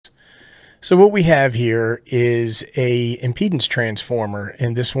So what we have here is a impedance transformer,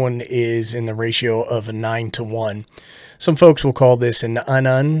 and this one is in the ratio of a 9-to-1. Some folks will call this an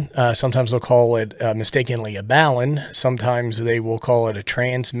Unun. Sometimes they'll call it mistakenly a Ballon. Sometimes they will call it a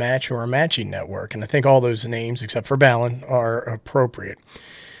trans match or a matching network. And I think all those names, except for Ballon, are appropriate.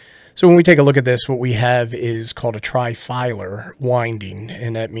 So when we take a look at this, what we have is called a trifilar winding,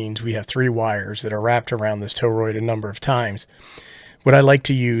 and that means we have 3 wires that are wrapped around this toroid a number of times. What I like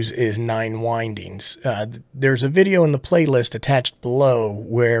to use is 9 windings. There's a video in the playlist attached below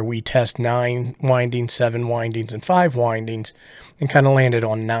where we test 9 windings, 7 windings, and 5 windings, and kind of landed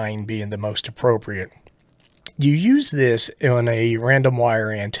on 9 being the most appropriate. You use this on a random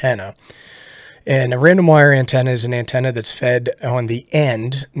wire antenna. And a random wire antenna is an antenna that's fed on the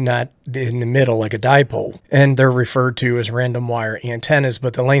end, not in the middle like a dipole. And they're referred to as random wire antennas,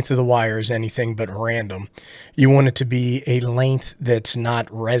 but the length of the wire is anything but random. You want it to be a length that's not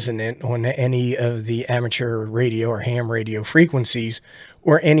resonant on any of the amateur radio or ham radio frequencies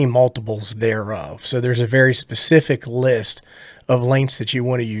or any multiples thereof. So there's a very specific list of lengths that you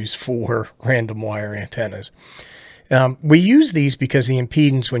want to use for random wire antennas. We use these because the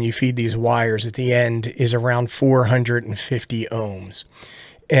impedance when you feed these wires at the end is around 450 ohms.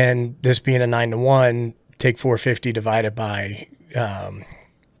 And this being a 9-to-1, take 450 divided by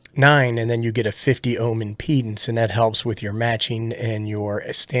 9, and then you get a 50 ohm impedance, and that helps with your matching and your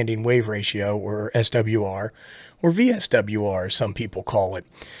standing wave ratio, or SWR, or VSWR, as some people call it.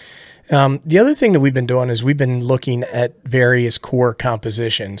 The other thing that we've been doing is we've been looking at various core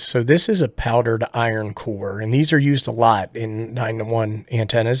compositions. So this is a powdered iron core, and these are used a lot in 9-to-1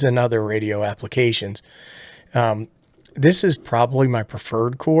 antennas and other radio applications. This is probably my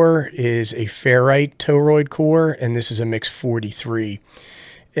preferred core, is a ferrite toroid core, and this is a mix 43.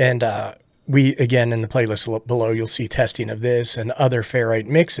 And we, again, in the playlist below, you'll see testing of this and other ferrite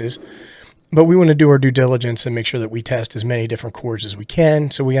mixes. But we want to do our due diligence and make sure that we test as many different cores as we can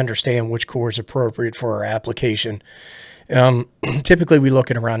so we understand which core is appropriate for our application. Typically, we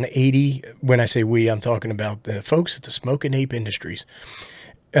look at around 80. When I say we, I'm talking about the folks at the Smoke and Ape Industries.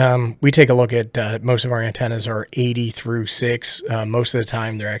 We take a look at most of our antennas are 80 through 6. Most of the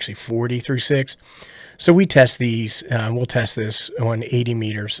time, they're actually 40 through 6. So we test these. We'll test this on 80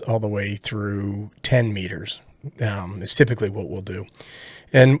 meters all the way through 10 meters. It's typically what we'll do.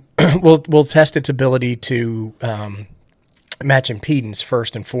 And we'll test its ability to match impedance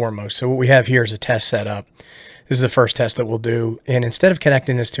first and foremost. So what we have here is a test setup. This is the first test that we'll do. And instead of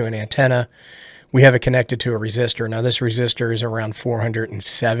connecting this to an antenna, we have it connected to a resistor. Now this resistor is around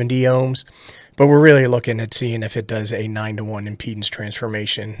 470 ohms, but we're really looking at seeing if it does a 9-to-1 impedance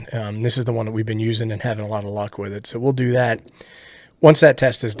transformation. This is the one that we've been using and having a lot of luck with it. So we'll do that. Once that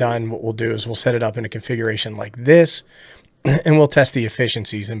test is done, what we'll do is we'll set it up in a configuration like this, and we'll test the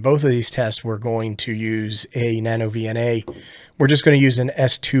efficiencies. In both of these tests, we're going to use a nano VNA. We're just going to use an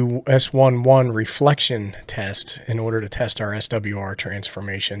S11 reflection test in order to test our SWR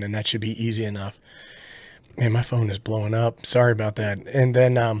transformation, and that should be easy enough. Man, my phone is blowing up. Sorry about that. And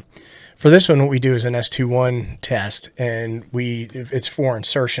then for this one, what we do is an S21 test, and it's for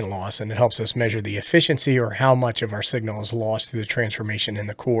insertion loss, and it helps us measure the efficiency or how much of our signal is lost through the transformation in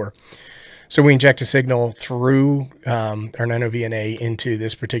the core. So we inject a signal through our nano VNA into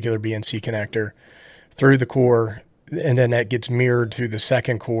this particular BNC connector, through the core, and then that gets mirrored through the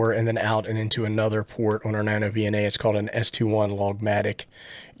second core and then out and into another port on our nano VNA. It's called an S21 logmatic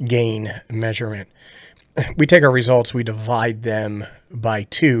gain measurement. We take our results, we divide them by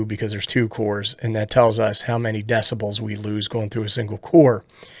 2 because there's 2 cores, and that tells us how many decibels we lose going through a single core.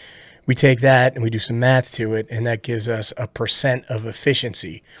 We take that and we do some math to it, and that gives us a % of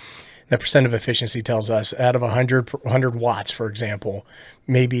efficiency. That percent of efficiency tells us out of 100 watts, for example,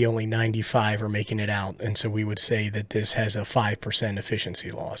 maybe only 95 are making it out. And so we would say that this has a 5%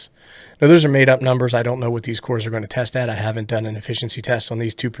 efficiency loss. Now, those are made up numbers. I don't know what these cores are going to test at. I haven't done an efficiency test on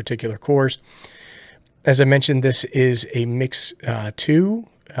these 2 particular cores. As I mentioned, this is a Mix 2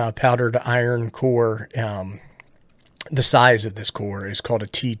 powdered iron core. The size of this core is called a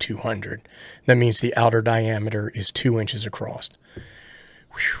T200. That means the outer diameter is 2 inches across.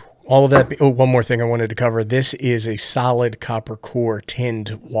 Whew. All of that. Oh, one more thing I wanted to cover. This is a solid copper core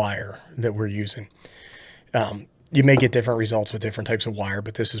tinned wire that we're using. You may get different results with different types of wire,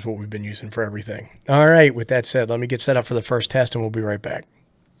 but this is what we've been using for everything. All right, with that said, let me get set up for the first test and we'll be right back.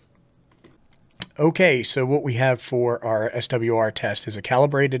 Okay, so what we have for our SWR test is a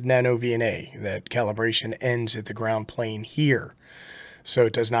calibrated nano VNA. That calibration ends at the ground plane here. So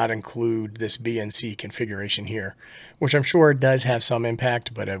it does not include this BNC configuration here, which I'm sure does have some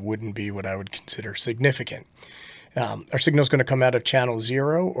impact, but it wouldn't be what I would consider significant. Our signal is going to come out of channel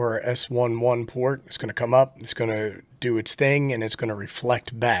 0 or S11 port. It's going to come up, it's going to do its thing, and it's going to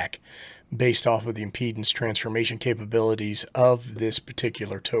reflect back based off of the impedance transformation capabilities of this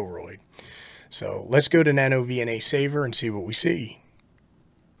particular toroid. So let's go to Nano VNA Saver and see what we see.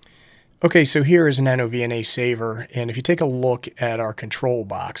 Okay, so here is Nano VNA Saver, and if you take a look at our control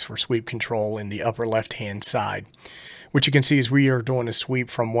box for sweep control in the upper left-hand side, what you can see is we are doing a sweep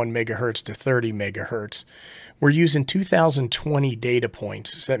from 1 megahertz to 30 megahertz. We're using 2020 data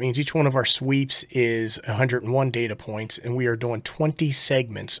points. So that means each one of our sweeps is 101 data points, and we are doing 20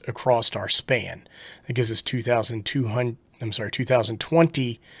 segments across our span. That gives us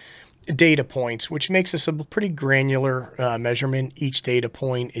 2020 data points, which makes us a pretty granular measurement. Each data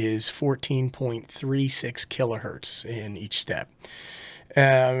point is 14.36 kilohertz in each step.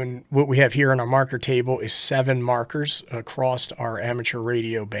 And what we have here on our marker table is 7 markers across our amateur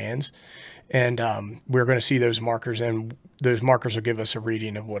radio bands. And we're going to see those markers, and those markers will give us a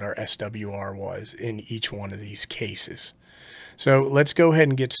reading of what our SWR was in each one of these cases. So let's go ahead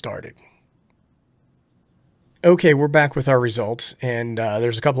and get started. Okay, we're back with our results, and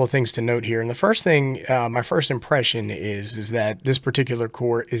there's a couple of things to note here. And the first thing, my first impression is that this particular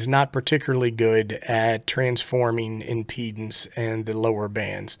core is not particularly good at transforming impedance and the lower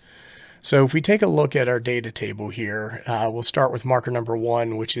bands. So if we take a look at our data table here, we'll start with marker number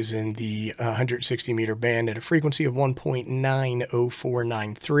 1, which is in the 160 meter band at a frequency of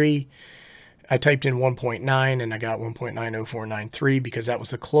 1.90493. I typed in 1.9 and I got 1.90493 because that was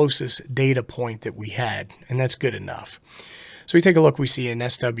the closest data point that we had, and that's good enough. So we take a look, we see an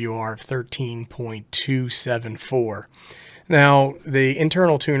SWR of 13.274. Now, the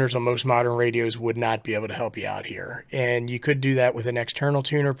internal tuners on most modern radios would not be able to help you out here, and you could do that with an external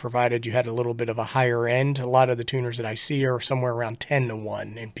tuner provided you had a little bit of a higher end. A lot of the tuners that I see are somewhere around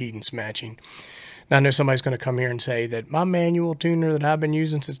 10-to-1 impedance matching. Now, I know somebody's going to come here and say that my manual tuner that I've been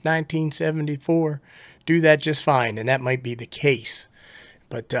using since 1974 do that just fine, and that might be the case.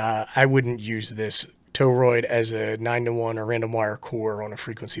 But I wouldn't use this toroid as a 9-to-1 or random wire core on a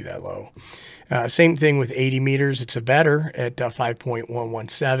frequency that low. Same thing with 80 meters. It's a better at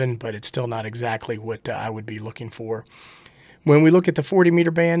 5.117, but it's still not exactly what I would be looking for. When we look at the 40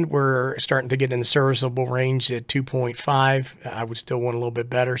 meter band, we're starting to get in the serviceable range at 2.5. I would still want a little bit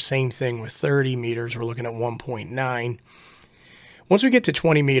better. Same thing with 30 meters. We're looking at 1.9. Once we get to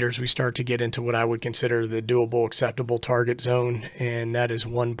 20 meters, we start to get into what I would consider the doable, acceptable target zone, and that is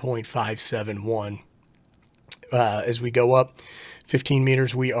 1.571. As we go up 15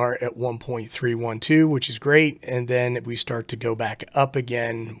 meters, we are at 1.312, which is great. And then we start to go back up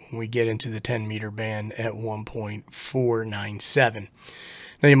again when we get into the 10 meter band at 1.497.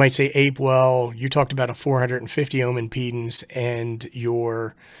 Now you might say, Abe, well, you talked about a 450 ohm impedance and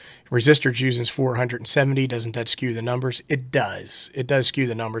your resistor using 470. Doesn't that skew the numbers? It does. It does skew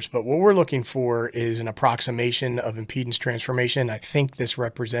the numbers. But what we're looking for is an approximation of impedance transformation. I think this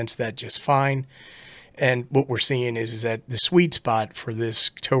represents that just fine. And what we're seeing is that the sweet spot for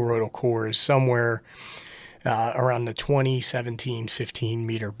this toroidal core is somewhere around the 20, 17, 15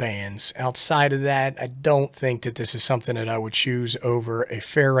 meter bands. Outside of that, I don't think that this is something that I would choose over a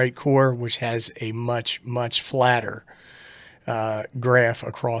ferrite core, which has a much, much flatter graph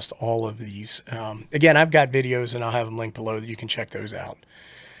across all of these. Again, I've got videos, and I'll have them linked below that you can check those out.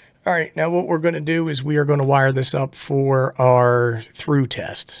 All right, now what we're going to do is we are going to wire this up for our through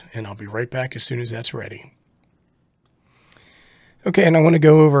test, and I'll be right back as soon as that's ready. Okay, and I want to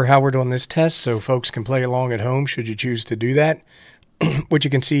go over how we're doing this test so folks can play along at home should you choose to do that. What you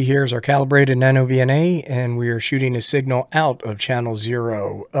can see here is our calibrated Nano VNA, and we are shooting a signal out of channel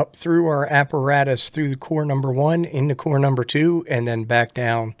 0, up through our apparatus, through the core number 1, into core number 2, and then back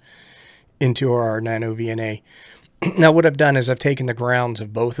down into our Nano VNA. Now what I've done is I've taken the grounds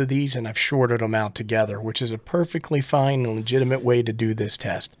of both of these and I've shorted them out together, which is a perfectly fine and legitimate way to do this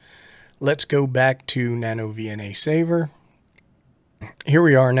test. Let's go back to Nano VNA Saver. Here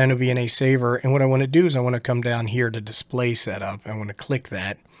we are, Nano VNA Saver, and what I want to do is I want to come down here to display setup. I want to click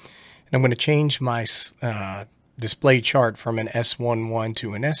that, and I'm going to change my display chart from an S11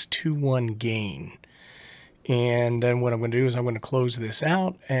 to an S21 gain. And then what I'm going to do is I'm going to close this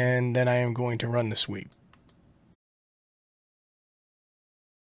out, and then I am going to run the sweep.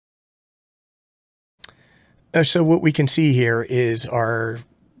 So what we can see here is our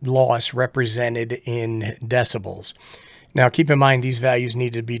loss represented in decibels. Now keep in mind these values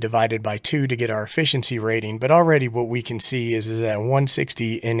need to be divided by 2 to get our efficiency rating, but already what we can see is that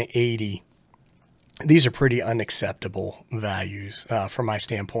 160 and 80, these are pretty unacceptable values from my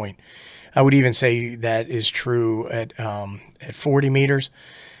standpoint. I would even say that is true at 40 meters.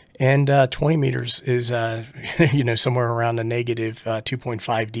 And 20 meters is, somewhere around a negative 2.5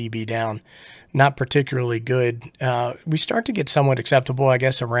 dB down. Not particularly good. We start to get somewhat acceptable, I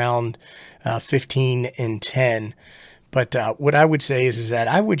guess, around 15 and 10. But what I would say is that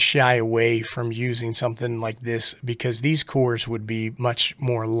I would shy away from using something like this because these cores would be much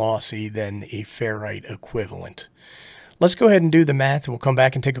more lossy than a ferrite equivalent. Let's go ahead and do the math. We'll come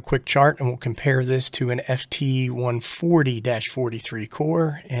back and take a quick chart and we'll compare this to an FT140-43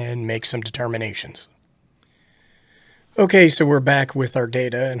 core and make some determinations. Okay, so we're back with our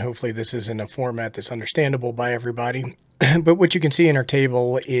data, and hopefully this is in a format that's understandable by everybody. But what you can see in our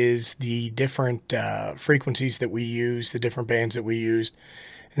table is the different frequencies that we use, the different bands that we used.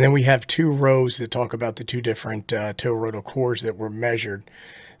 And then we have two rows that talk about the two different toroidal cores that were measured.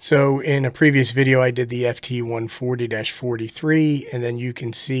 So in a previous video, I did the FT140-43, and then you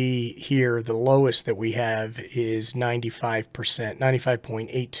can see here the lowest that we have is 95%,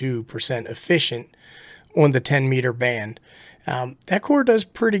 95.82% efficient on the 10-meter band. That core does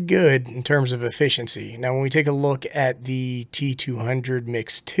pretty good in terms of efficiency. Now, when we take a look at the T200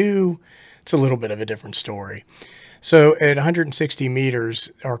 Mix 2, it's a little bit of a different story. So at 160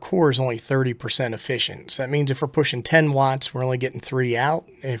 meters, our core is only 30% efficient. So that means if we're pushing 10 watts, we're only getting 3 out.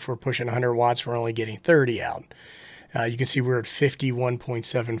 And if we're pushing 100 watts, we're only getting 30 out. You can see we're at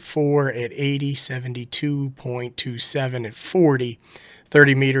 51.74 at 80, 72.27 at 40.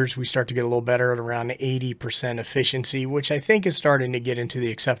 30 meters, we start to get a little better at around 80% efficiency, which I think is starting to get into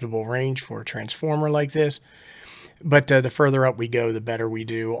the acceptable range for a transformer like this. But the further up we go, the better we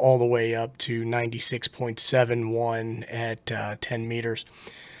do, all the way up to 96.71 at 10 meters.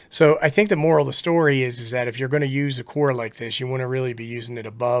 So I think the moral of the story is that if you're going to use a core like this, you want to really be using it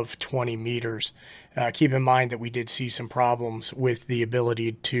above 20 meters. Keep in mind that we did see some problems with the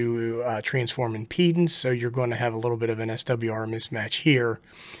ability to transform impedance, so you're going to have a little bit of an SWR mismatch here.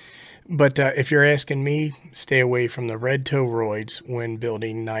 But if you're asking me, stay away from the red toroids when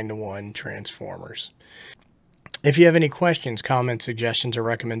building 9-to-1 transformers. If you have any questions, comments, suggestions, or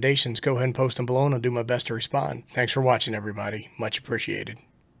recommendations, go ahead and post them below and I'll do my best to respond. Thanks for watching, everybody. Much appreciated.